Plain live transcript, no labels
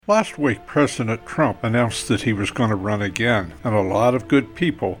Last week, President Trump announced that he was going to run again, and a lot of good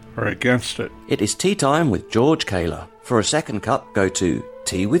people are against it. It is tea time with George Kaler. For a second cup, go to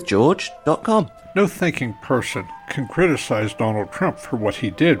teawithgeorge.com. No thinking person can criticize Donald Trump for what he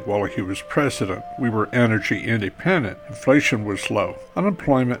did while he was president. We were energy independent. Inflation was low.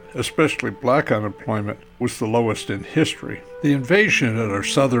 Unemployment, especially black unemployment, was the lowest in history. The invasion at our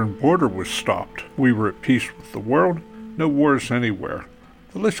southern border was stopped. We were at peace with the world. No wars anywhere.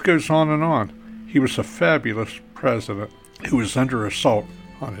 The list goes on and on. He was a fabulous president who was under assault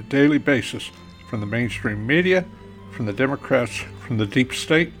on a daily basis from the mainstream media, from the Democrats, from the deep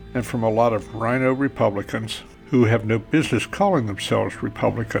state, and from a lot of rhino Republicans who have no business calling themselves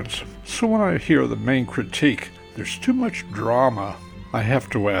Republicans. So when I hear the main critique, there's too much drama, I have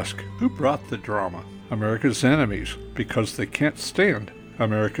to ask, who brought the drama? America's enemies, because they can't stand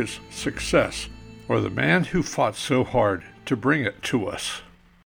America's success, or the man who fought so hard to bring it to us?